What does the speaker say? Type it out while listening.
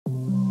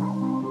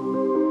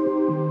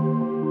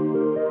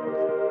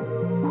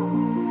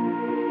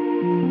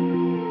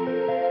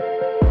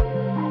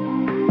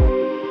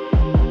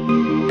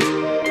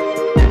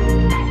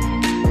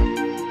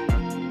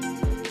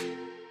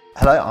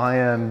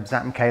I'm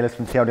Zach Michaelis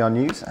from TLDR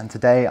News, and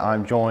today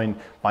I'm joined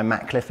by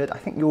Matt Clifford. I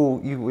think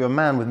you're a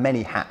man with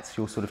many hats.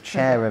 You're sort of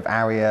chair of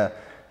ARIA,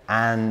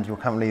 and you're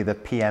currently the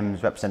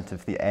PM's representative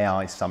for the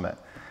AI Summit.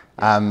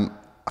 I've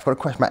got a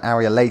question about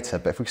ARIA later,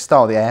 but if we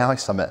start with the AI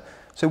Summit,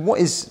 so what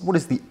is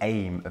the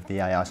aim of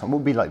the AI Summit? What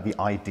would be like the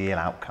ideal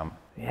outcome?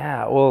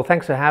 Yeah, well,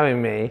 thanks for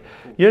having me.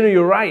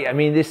 You're right. I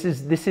mean, this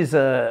is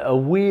a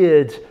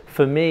weird,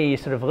 for me,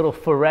 sort of a little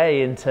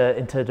foray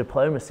into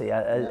diplomacy.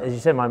 As you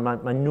said,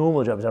 my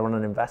normal job is I run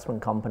an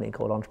investment company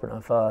called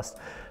Entrepreneur First,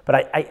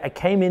 but I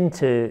came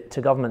into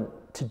government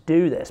to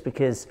do this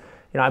because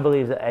I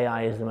believe that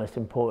AI is the most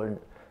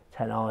important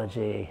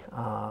technology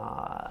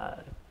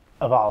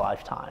of our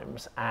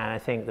lifetimes, and I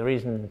think the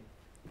reason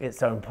it's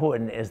so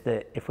important is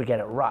that if we get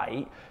it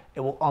right, it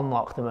will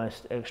unlock the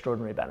most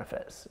extraordinary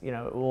benefits.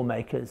 It will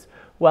make us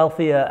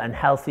wealthier and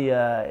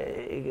healthier.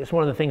 It's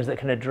one of the things that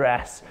can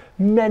address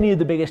many of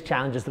the biggest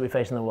challenges that we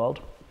face in the world.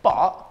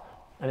 But,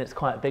 and it's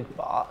quite a big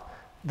but,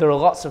 there are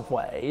lots of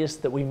ways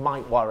that we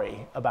might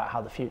worry about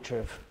how the future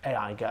of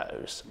AI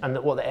goes. And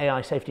that what the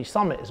AI Safety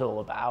Summit is all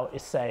about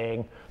is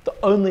saying the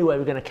only way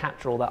we're going to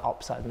capture all that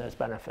upside and those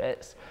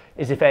benefits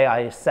is if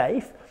AI is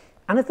safe,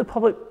 and if the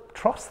public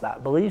trusts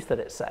that, believes that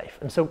it's safe.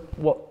 And so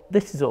what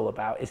this is all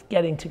about is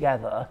getting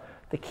together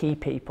the key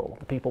people,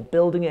 the people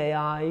building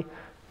AI,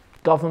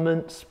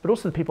 governments, but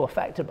also the people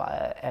affected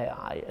by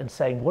AI, and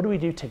saying, what do we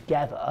do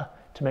together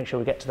to make sure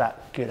we get to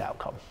that good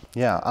outcome?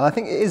 Yeah, and I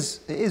think it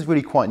is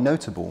really quite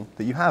notable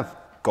that you have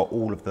got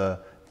all of the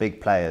big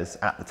players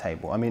at the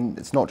table. I mean,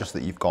 it's not just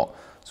that you've got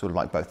sort of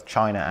like both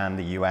China and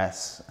the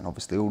US, and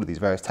obviously all of these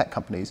various tech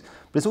companies,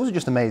 but it's also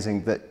just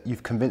amazing that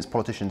you've convinced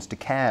politicians to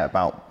care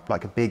about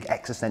like a big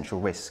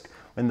existential risk.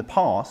 In the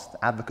past,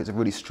 advocates have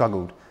really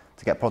struggled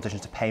to get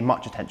politicians to pay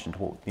much attention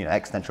to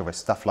existential risk,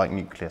 stuff like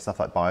nuclear, stuff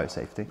like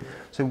biosafety.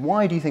 So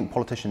why do you think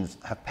politicians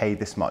have paid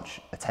this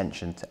much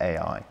attention to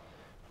AI?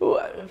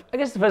 Well, I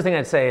guess the first thing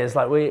I'd say is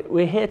like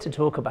we're here to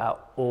talk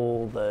about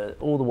all the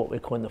what we're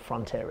calling the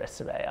frontier risks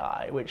of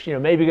AI, which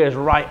maybe goes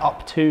right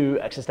up to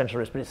existential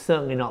risk, but it's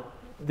certainly not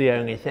the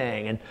only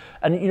thing.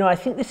 And I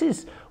think this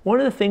is one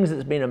of the things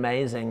that's been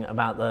amazing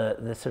about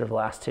the sort of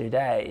last 2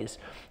 days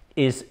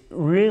is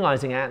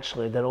realizing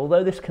actually that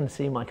although this can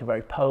seem like a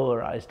very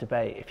polarized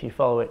debate, if you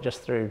follow it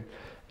just through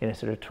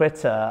sort of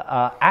Twitter,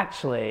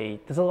 actually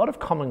there's a lot of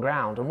common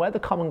ground, and where the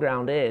common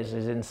ground is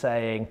in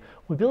saying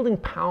we're building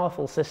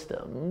powerful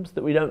systems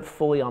that we don't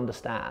fully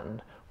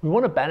understand. We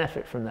want to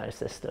benefit from those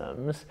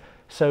systems,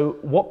 so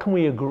what can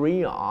we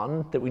agree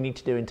on that we need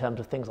to do in terms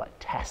of things like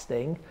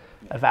testing,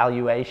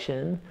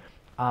 evaluation,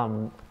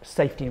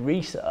 safety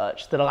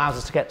research that allows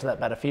us to get to that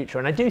better future.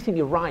 And I do think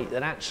you're right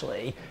that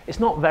actually it's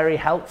not very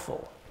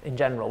helpful in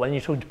general when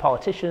you're talking to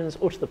politicians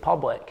or to the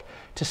public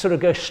to sort of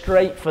go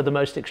straight for the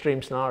most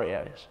extreme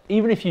scenarios.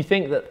 Even if you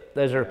think that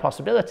those are a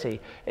possibility,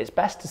 it's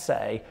best to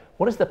say,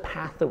 what is the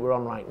path that we're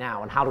on right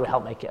now and how do we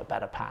help make it a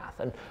better path?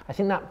 And I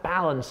think that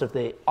balance of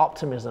the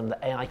optimism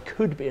that AI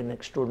could be an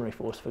extraordinary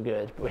force for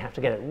good, but we have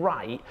to get it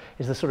right,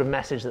 is the sort of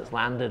message that's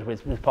landed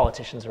with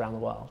politicians around the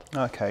world.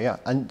 Okay, yeah.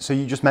 And so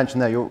you just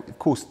mentioned there, of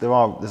course,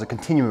 there's a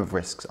continuum of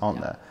risks,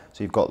 aren't there?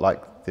 So you've got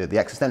like the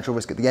existential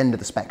risk at the end of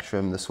the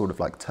spectrum, the sort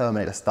of like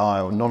Terminator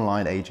style,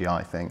 non-aligned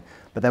AGI thing.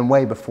 But then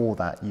way before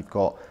that, you've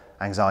got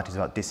anxieties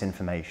about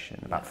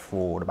disinformation, about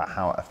fraud, about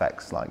how it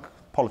affects like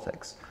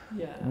politics.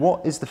 Yeah.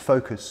 What is the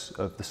focus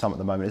of the summit at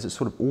the moment? Is it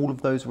sort of all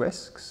of those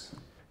risks?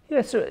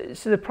 Yeah, so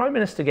the Prime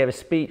Minister gave a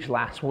speech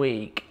last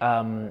week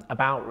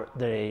about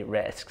the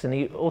risks, and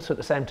he also at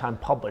the same time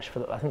published,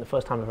 for I think the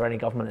first time of any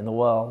government in the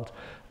world,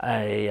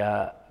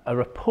 a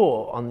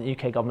report on the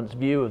UK government's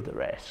view of the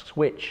risks,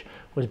 which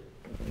was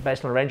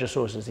based on a range of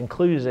sources,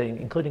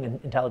 including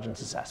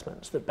intelligence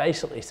assessments, that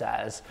basically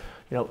says,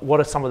 what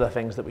are some of the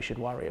things that we should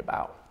worry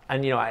about?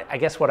 And I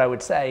guess what I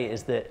would say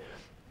is that,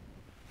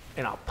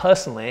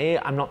 personally,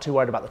 I'm not too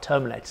worried about the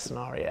Terminator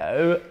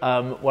scenario.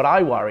 What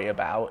I worry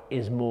about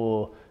is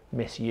more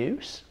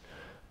misuse,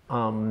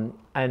 and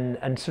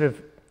sort of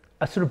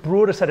a sort of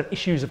broader set of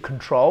issues of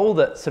control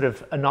that sort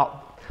of are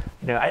not.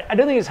 I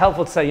don't think it's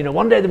helpful to say,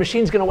 one day the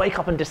machine's going to wake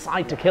up and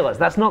decide to kill us.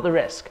 That's not the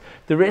risk.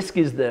 The risk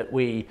is that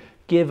we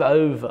give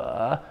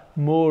over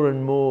more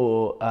and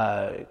more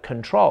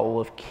control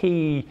of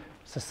key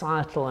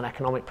societal and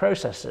economic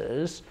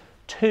processes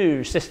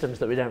to systems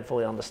that we don't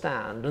fully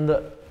understand, and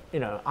that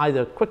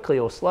either quickly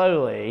or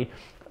slowly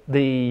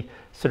the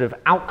sort of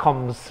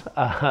outcomes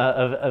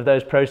of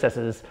those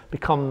processes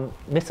become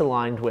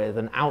misaligned with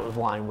and out of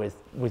line with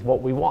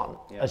what we want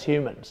as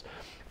humans.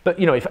 But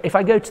if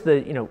I go to the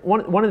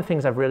one of the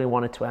things I've really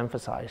wanted to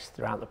emphasize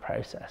throughout the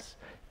process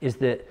is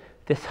that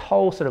this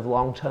whole sort of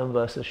long-term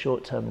versus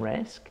short-term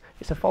risk,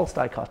 it's a false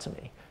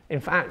dichotomy. In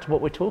fact, what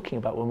we're talking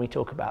about when we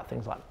talk about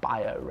things like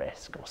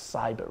bio-risk or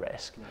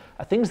cyber-risk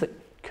are things that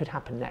could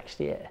happen next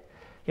year.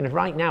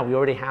 Right now we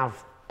already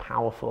have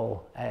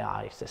powerful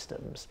AI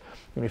systems.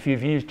 If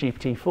you've used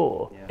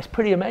GPT-4, it's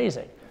pretty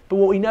amazing. But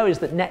what we know is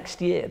that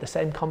next year, the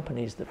same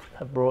companies that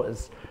have brought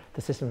us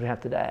the systems we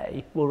have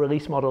today will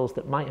release models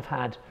that might have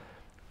had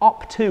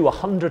up to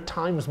 100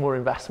 times more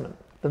investment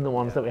than the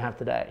ones that we have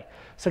today.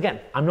 So again,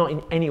 I'm not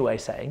in any way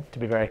saying, to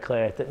be very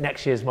clear, that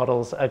next year's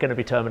models are going to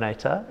be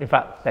Terminator. In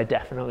fact, they're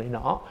definitely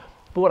not.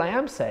 But what I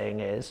am saying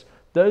is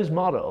those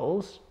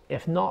models,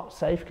 if not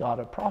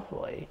safeguarded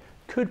properly,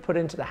 could put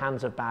into the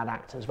hands of bad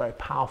actors very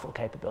powerful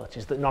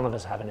capabilities that none of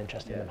us have an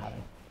interest in them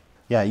having.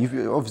 Yeah, you've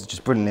obviously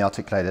just brilliantly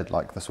articulated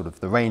like the sort of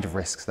the range of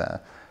risks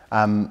there.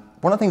 One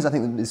of the things I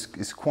think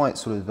is quite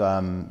sort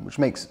of, which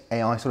makes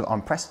AI sort of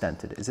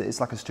unprecedented is that it's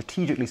like a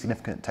strategically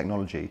significant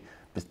technology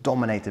that's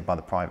dominated by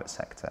the private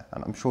sector.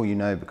 And I'm sure you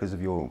know, because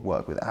of your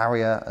work with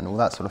ARIA and all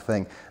that sort of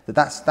thing, that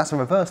that's a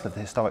reversal of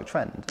the historic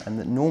trend, and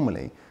that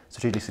normally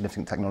strategically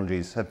significant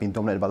technologies have been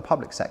dominated by the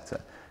public sector.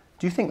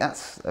 Do you think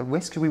that's a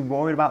risk? Should we be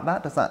worried about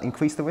that? Does that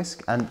increase the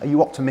risk? And are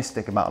you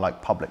optimistic about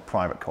like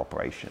public-private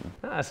cooperation?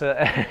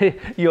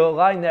 Your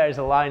line there is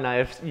a line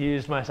I've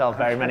used myself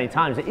very many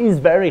times. It is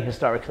very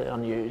historically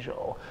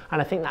unusual,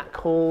 and I think that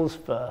calls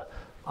for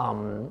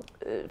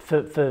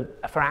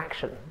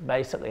action,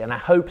 basically. And I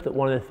hope that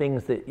one of the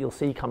things that you'll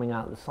see coming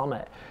out of the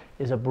summit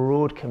is a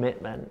broad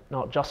commitment,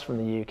 not just from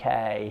the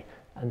UK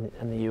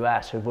and the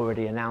US, who've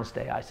already announced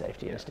AI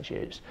safety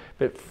institutes,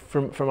 but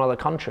from other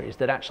countries,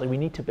 that actually we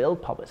need to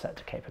build public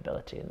sector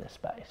capability in this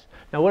space.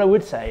 Now, what I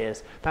would say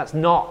is that's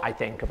not, I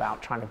think,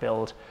 about trying to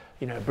build,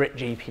 Brit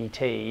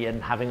GPT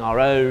and having our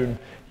own,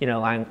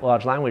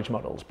 large language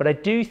models. But I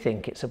do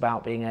think it's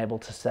about being able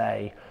to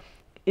say,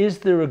 is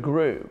there a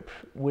group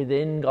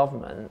within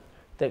government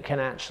that can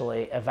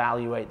actually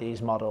evaluate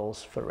these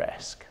models for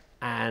risk?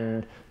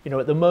 And,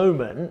 at the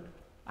moment,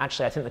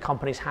 actually, I think the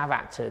companies have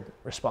acted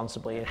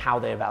responsibly in how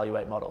they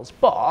evaluate models.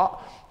 But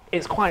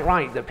it's quite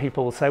right that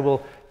people say,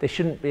 well, they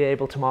shouldn't be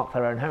able to mark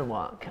their own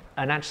homework.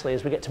 And actually,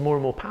 as we get to more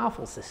and more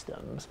powerful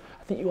systems,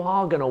 I think you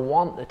are going to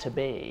want there to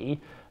be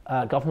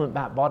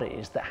government-backed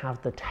bodies that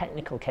have the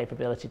technical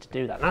capability to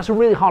do that. And that's a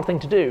really hard thing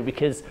to do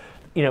because,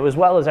 as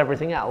well as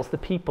everything else, the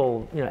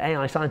people,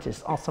 AI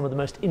scientists are some of the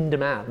most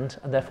in-demand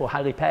and therefore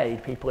highly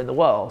paid people in the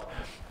world.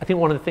 I think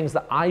one of the things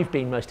that I've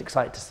been most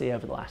excited to see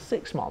over the last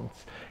 6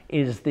 months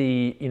is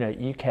the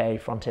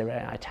UK Frontier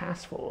AI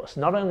Task Force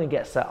not only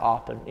get set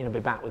up and be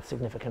backed with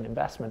significant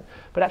investment,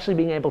 but actually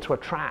being able to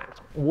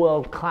attract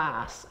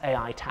world-class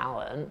AI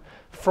talent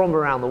from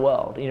around the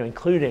world,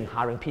 including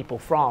hiring people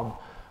from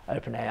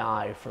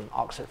OpenAI, from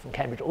Oxford, from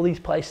Cambridge, all these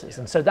places.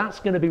 And so that's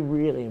going to be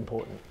really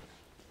important.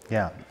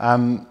 Yeah.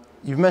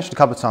 You've mentioned a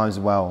couple of times as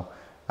well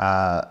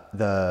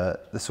the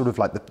sort of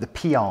like the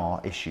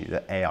PR issue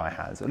that AI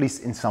has, at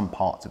least in some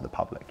parts of the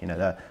public.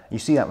 You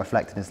see that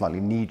reflected in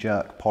slightly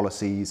knee-jerk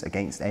policies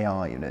against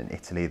AI. In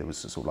Italy, there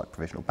was a sort of like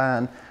provisional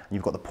ban, and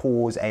you've got the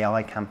Pause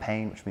AI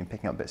campaign, which has been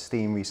picking up a bit of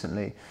steam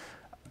recently.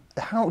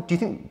 How do you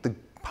think the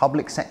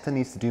public sector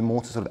needs to do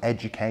more to sort of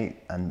educate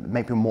and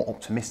make people more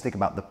optimistic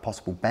about the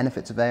possible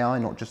benefits of AI,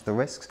 not just the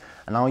risks?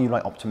 And are you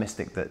like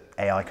optimistic that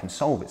AI can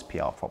solve its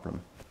PR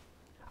problem?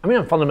 I mean,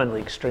 I'm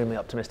fundamentally extremely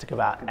optimistic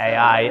about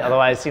AI.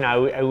 Otherwise,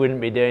 I wouldn't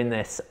be doing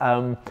this.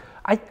 I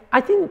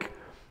think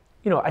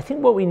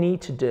what we need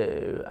to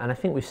do, and I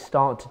think we've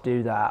started to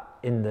do that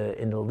in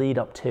the lead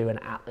up to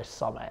and at this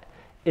summit,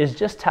 is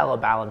just tell a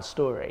balanced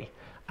story.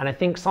 And I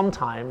think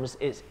sometimes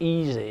it's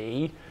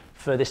easy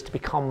for this to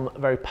become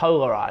very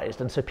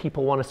polarized, and so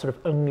people want to sort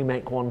of only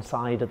make one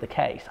side of the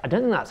case. I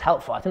don't think that's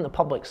helpful. I think the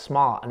public's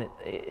smart, and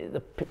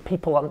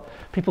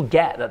people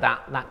get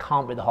that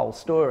can't be the whole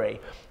story.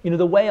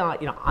 The way I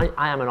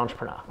am an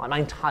entrepreneur. Like my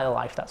entire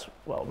life,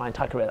 my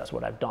entire career, that's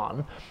what I've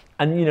done.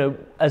 And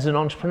as an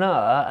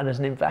entrepreneur and as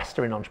an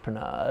investor in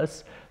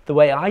entrepreneurs, the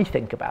way I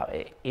think about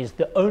it is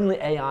the only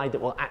AI that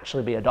will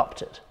actually be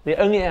adopted, the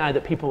only AI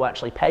that people will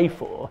actually pay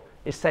for,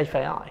 is safe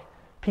AI.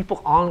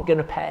 People aren't going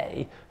to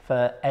pay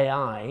for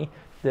AI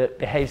that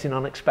behaves in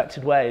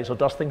unexpected ways or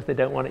does things they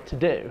don't want it to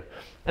do.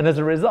 And as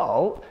a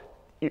result,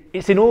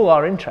 it's in all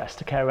our interest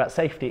to care about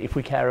safety if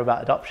we care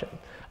about adoption.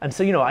 And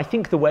so, I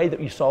think the way that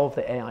you solve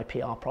the AI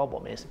PR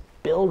problem is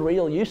build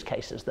real use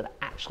cases that are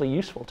actually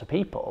useful to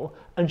people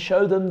and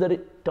show them that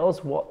it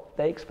does what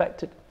they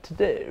expect it to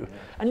do.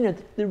 And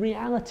the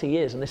reality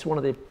is, and this is one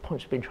of the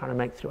points we've been trying to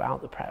make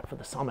throughout the prep for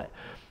the summit,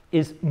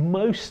 is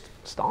most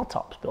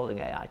startups building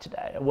AI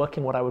today are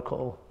working what I would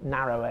call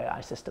narrow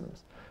AI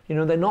systems.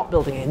 They're not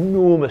building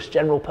enormous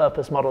general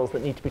purpose models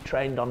that need to be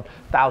trained on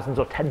thousands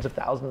or tens of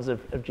thousands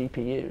of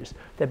GPUs.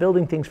 They're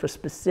building things for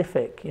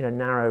specific,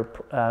 narrow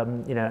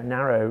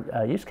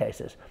use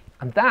cases.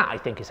 And that, I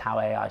think, is how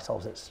AI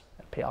solves its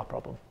PR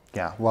problem.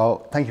 Yeah,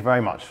 well, thank you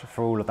very much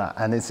for all of that.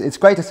 And it's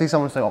great to see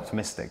someone so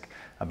optimistic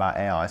about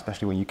AI,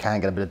 especially when you can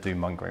get a bit of doom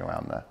mongering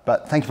around there.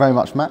 But thank you very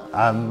much, Matt.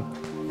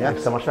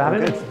 Thanks so much for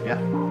having me.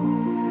 Yeah.